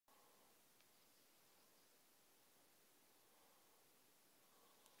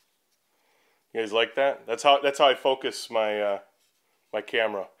You guys like that? That's how I focus my my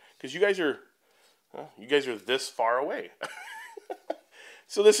camera, because you guys are this far away.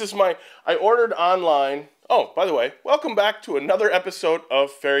 So this is I ordered online. Oh, by the way, welcome back to another episode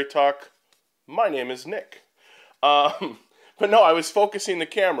of Fairy Talk. My name is Nick. But no, I was focusing the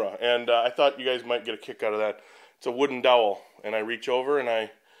camera, and I thought you guys might get a kick out of that. It's a wooden dowel, and I reach over and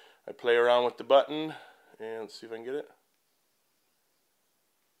I play around with the button, and let's see if I can get it.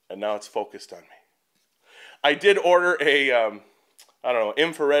 And now it's focused on me. I did order a, I don't know,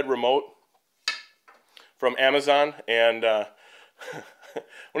 infrared remote from Amazon, and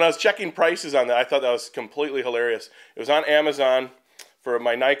when I was checking prices on that, I thought that was completely hilarious. It was on Amazon for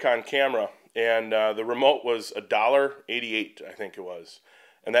my Nikon camera, and the remote was $1.88, I think it was,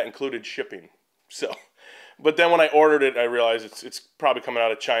 and that included shipping. So, but then when I ordered it, I realized it's probably coming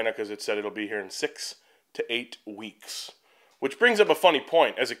out of China, because it said it'll be here in 6 to 8 weeks. Which brings up a funny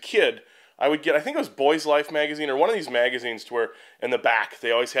point. As a kid, I would get, I think it was Boys Life magazine, or one of these magazines, to where in the back they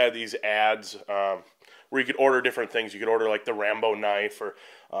always had these ads where you could order different things. You could order like the Rambo knife, or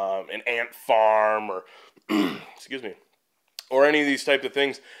an ant farm, or excuse me, or any of these type of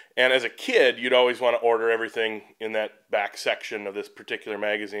things. And as a kid, you'd always want to order everything in that back section of this particular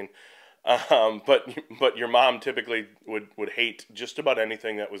magazine. But your mom typically would hate just about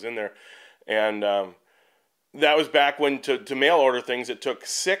anything that was in there. And that was back when to mail order things, it took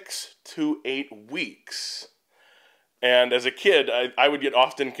 6 to 8 weeks. And as a kid, I would get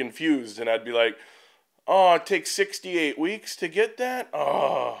often confused, and I'd be like, oh, it takes 68 weeks to get that?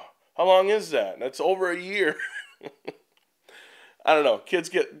 Oh, how long is that? That's over a year. I don't know. Kids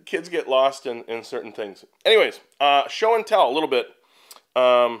get lost in certain things. Anyways, show and tell a little bit.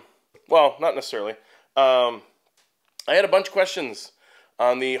 Well, not necessarily. I had a bunch of questions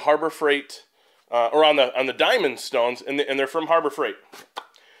on the Harbor Freight, or on the diamond stones, and they're from Harbor Freight.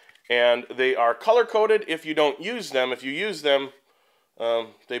 And they are color-coded if you don't use them. If you use them,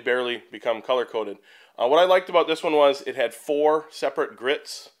 they barely become color-coded. What I liked about this one was it had 4 separate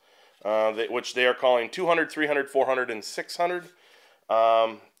grits, which they are calling 200, 300, 400, and 600.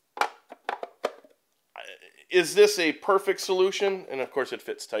 Is this a perfect solution? And of course it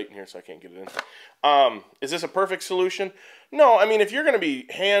fits tight in here, so I can't get it in. Is this a perfect solution? No, I mean, if you're going to be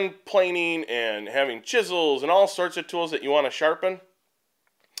hand planing and having chisels and all sorts of tools that you want to sharpen,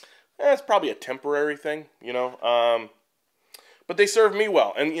 it's probably a temporary thing, you know. But they serve me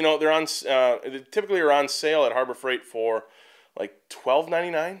well, and you know they typically are on sale at Harbor Freight for like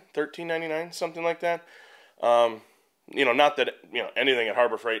 $12.99, $13.99, something like that. You know, not that anything at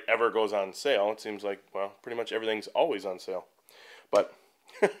Harbor Freight ever goes on sale. It seems like, well, pretty much everything's always on sale. But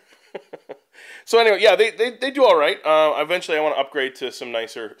so anyway, yeah, they do all right. Eventually, I want to upgrade to some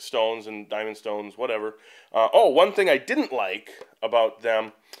nicer stones and diamond stones, whatever. Oh, one thing I didn't like about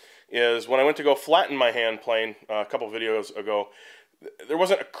them is when I went to go flatten my hand plane a couple videos ago, there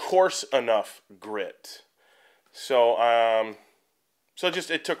wasn't a coarse enough grit. So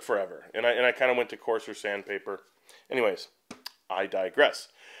it took forever, and I kind of went to coarser sandpaper. Anyways, I digress.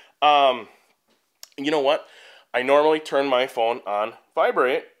 You know what? I normally turn my phone on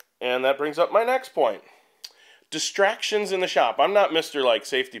vibrate, and that brings up my next point. Distractions in the shop. I'm not Mr. like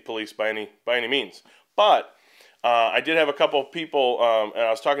safety police by any means, but I did have a couple of people, and I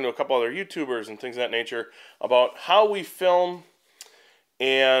was talking to a couple other YouTubers and things of that nature about how we film,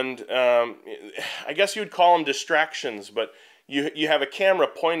 and I guess you'd call them distractions, but you have a camera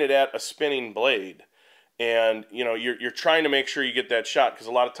pointed at a spinning blade, and you know you're trying to make sure you get that shot, because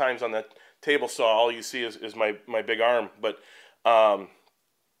a lot of times on the table saw all you see is my big arm. But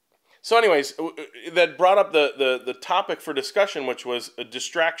so anyways, that brought up the topic for discussion, which was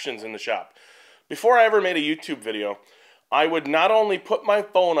distractions in the shop. Before I ever made a YouTube video, I would not only put my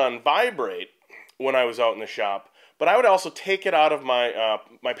phone on vibrate when I was out in the shop, but I would also take it out of my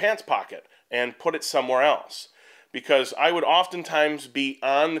my pants pocket and put it somewhere else, because I would oftentimes be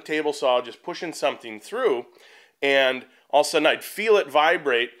on the table saw just pushing something through, and all of a sudden I'd feel it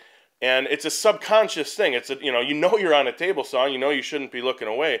vibrate, and it's a subconscious thing. It's you know you're on a table saw, you know you shouldn't be looking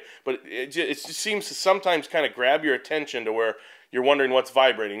away, but it just seems to sometimes kind of grab your attention to where you're wondering what's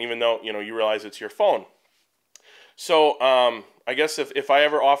vibrating, even though you realize it's your phone. So I guess if I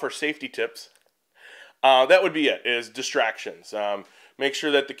ever offer safety tips, that would be it, is distractions. Make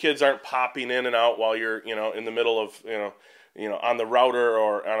sure that the kids aren't popping in and out while you're in the middle of on the router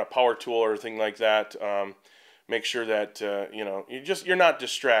or on a power tool or thing like that. Make sure that you're not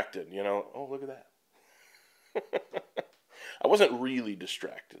distracted. Oh, look at that. I wasn't really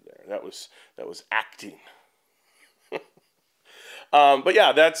distracted there. That was acting. But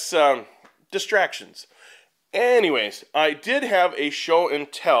yeah, that's distractions. Anyways, I did have a show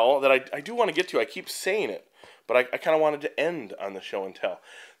and tell that I do want to get to. I keep saying it, but I kind of wanted to end on the show and tell.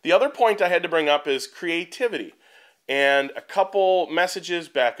 The other point I had to bring up is creativity. And a couple messages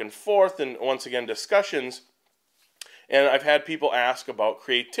back and forth, and once again discussions. And I've had people ask about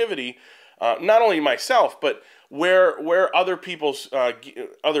creativity, not only myself, but where other people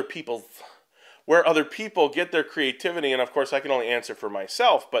get their creativity. And of course, I can only answer for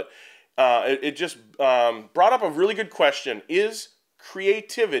myself, but it just brought up a really good question: is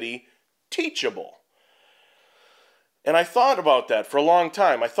creativity teachable? And I thought about that for a long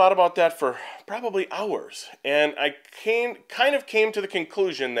time. I thought about that for probably hours. And I kind of came to the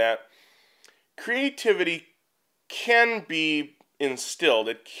conclusion that creativity can be instilled.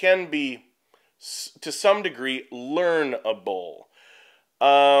 It can be, to some degree, learnable.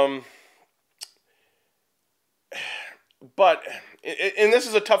 But, and this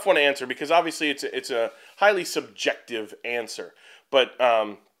is a tough one to answer because obviously it's a highly subjective answer. But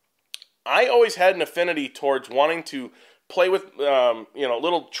I always had an affinity towards wanting to play with,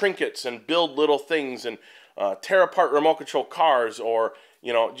 little trinkets and build little things and tear apart remote control cars, or,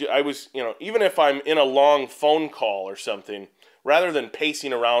 I was, even if I'm in a long phone call or something, rather than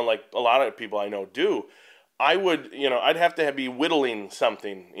pacing around like a lot of people I know do, I would, I'd have to be whittling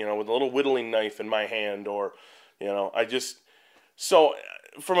something, with a little whittling knife in my hand, or, so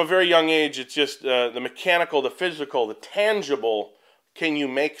from a very young age, it's just the mechanical, the physical, the tangible. Can you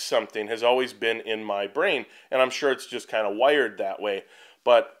make something has always been in my brain, and I'm sure it's just kind of wired that way.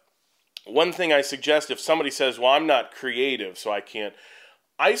 But one thing I suggest, if somebody says, well, I'm not creative, so I can't,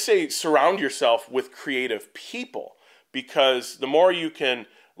 I say surround yourself with creative people, because the more you can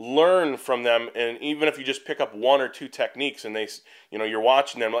learn from them, and even if you just pick up one or two techniques and they, you're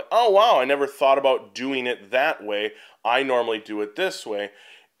watching them like, oh, wow, I never thought about doing it that way. I normally do it this way.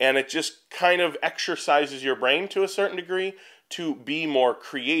 And it just kind of exercises your brain to a certain degree to be more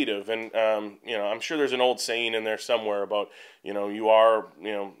creative. And, I'm sure there's an old saying in there somewhere about, you are,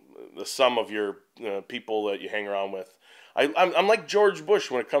 the sum of your people that you hang around with. I'm like George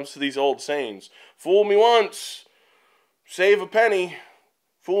Bush when it comes to these old sayings. Fool me once, save a penny.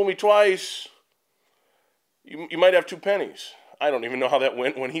 Fool me twice, you might have 2 pennies. I don't even know how that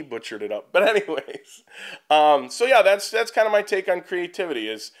went when he butchered it up. But anyways, so yeah, that's kind of my take on creativity.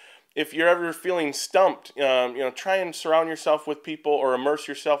 Is if you're ever feeling stumped, try and surround yourself with people, or immerse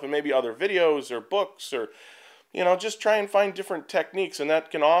yourself in maybe other videos or books, or just try and find different techniques, and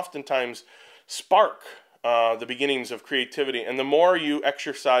that can oftentimes spark the beginnings of creativity. And the more you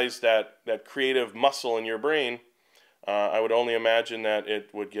exercise that creative muscle in your brain, I would only imagine that it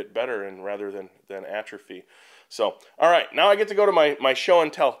would get better, and rather than atrophy. So, all right, now I get to go to my show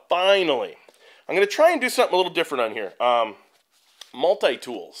and tell. Finally, I'm going to try and do something a little different on here.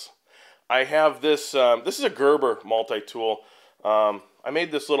 Multi-tools. I have this. This is a Gerber multi-tool. I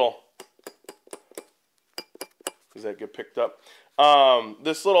made this little. Does that get picked up?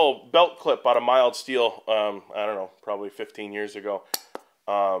 This little belt clip out of mild steel. I don't know, probably 15 years ago.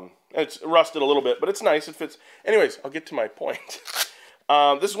 It's rusted a little bit, but it's nice. It fits. Anyways, I'll get to my point.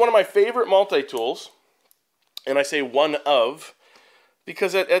 This is one of my favorite multi-tools, and I say one of,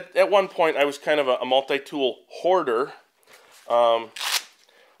 because at one point I was kind of a multi-tool hoarder.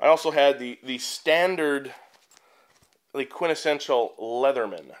 I also had the standard, the quintessential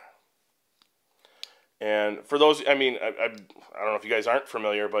Leatherman. And for those, I mean, I don't know if you guys aren't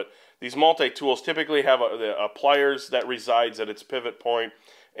familiar, but these multi-tools typically have a pliers that resides at its pivot point,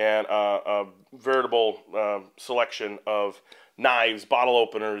 and a veritable selection of knives, bottle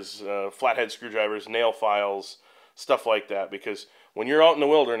openers, flathead screwdrivers, nail files, stuff like that. Because when you're out in the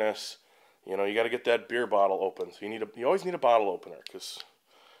wilderness, you got to get that beer bottle open. So you always need a bottle opener, because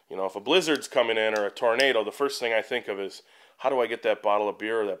if a blizzard's coming in or a tornado, the first thing I think of is, how do I get that bottle of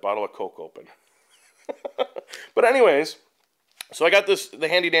beer or that bottle of Coke open? But anyways, so I got the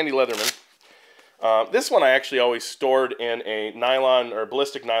handy dandy Leatherman. This one I actually always stored in a nylon or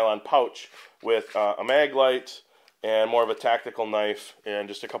ballistic nylon pouch with a mag light and more of a tactical knife and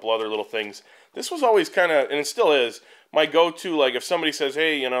just a couple other little things. This was always kind of, and it still is, my go-to. Like if somebody says,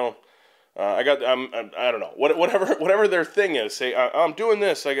 hey, I don't know, whatever their thing is, say, I'm doing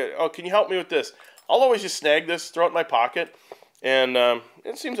this. Can you help me with this? I'll always just snag this, throw it in my pocket, and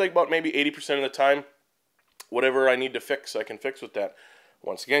it seems like about maybe 80% of the time, whatever I need to fix, I can fix with that.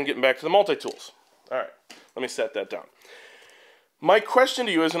 Once again, getting back to the multi-tools. All right, let me set that down. My question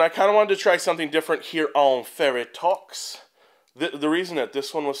to you is, and I kind of wanted to try something different here on Ferry Talks. The reason that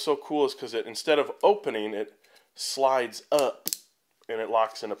this one was so cool is because instead of opening, it slides up and it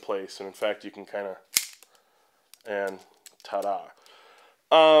locks into place. And in fact, you can kind of, and ta-da.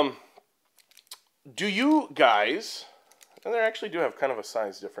 do you guys, and they actually do have kind of a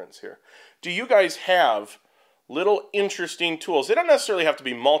size difference here, do you guys have little interesting tools? They don't necessarily have to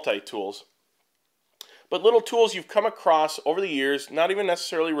be multi-tools, but little tools you've come across over the years, not even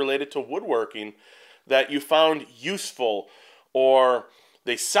necessarily related to woodworking, that you found useful, or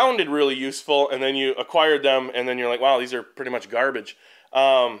they sounded really useful, and then you acquired them, and then you're like, wow, these are pretty much garbage.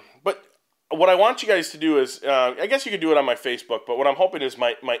 But what I want you guys to do is, I guess you could do it on my Facebook, but what I'm hoping is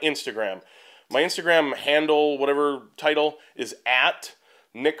my Instagram. My Instagram handle, whatever title, is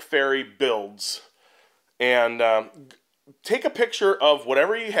 @NickFerryBuilds. And take a picture of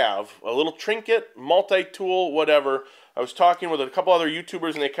whatever you have, a little trinket, multi-tool, whatever. I was talking with a couple other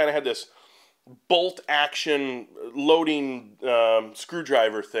YouTubers, and they kind of had this bolt action loading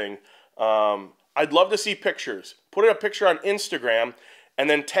screwdriver thing. I'd love to see pictures. Put a picture on Instagram, and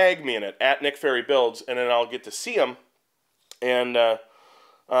then tag me in it, @NickFerryBuilds, and then I'll get to see them. And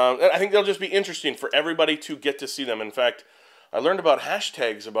I think they'll just be interesting for everybody to get to see them. In fact, I learned about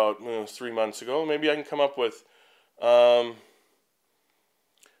hashtags about 3 months ago. Maybe I can come up with, we'll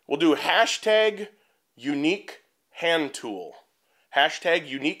do hashtag uniquehandtool. Hashtag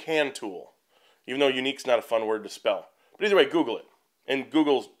uniquehandtool. Even though unique's not a fun word to spell. But either way, Google it. And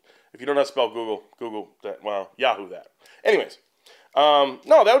Google's, if you don't know how to spell Google that, well, Yahoo that. Anyways, no,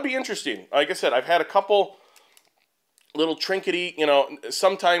 that would be interesting. Like I said, I've had a couple little trinkety,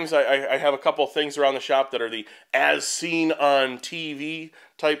 sometimes I have a couple of things around the shop that are the as seen on TV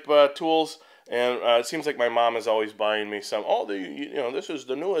type tools, and it seems like my mom is always buying me some, this is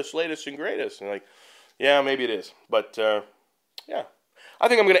the newest, latest, and greatest, and like, yeah, maybe it is, but yeah, I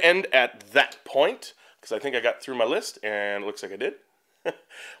think I'm going to end at that point, because I think I got through my list, and it looks like I did.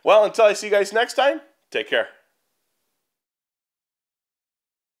 Well, until I see you guys next time, take care.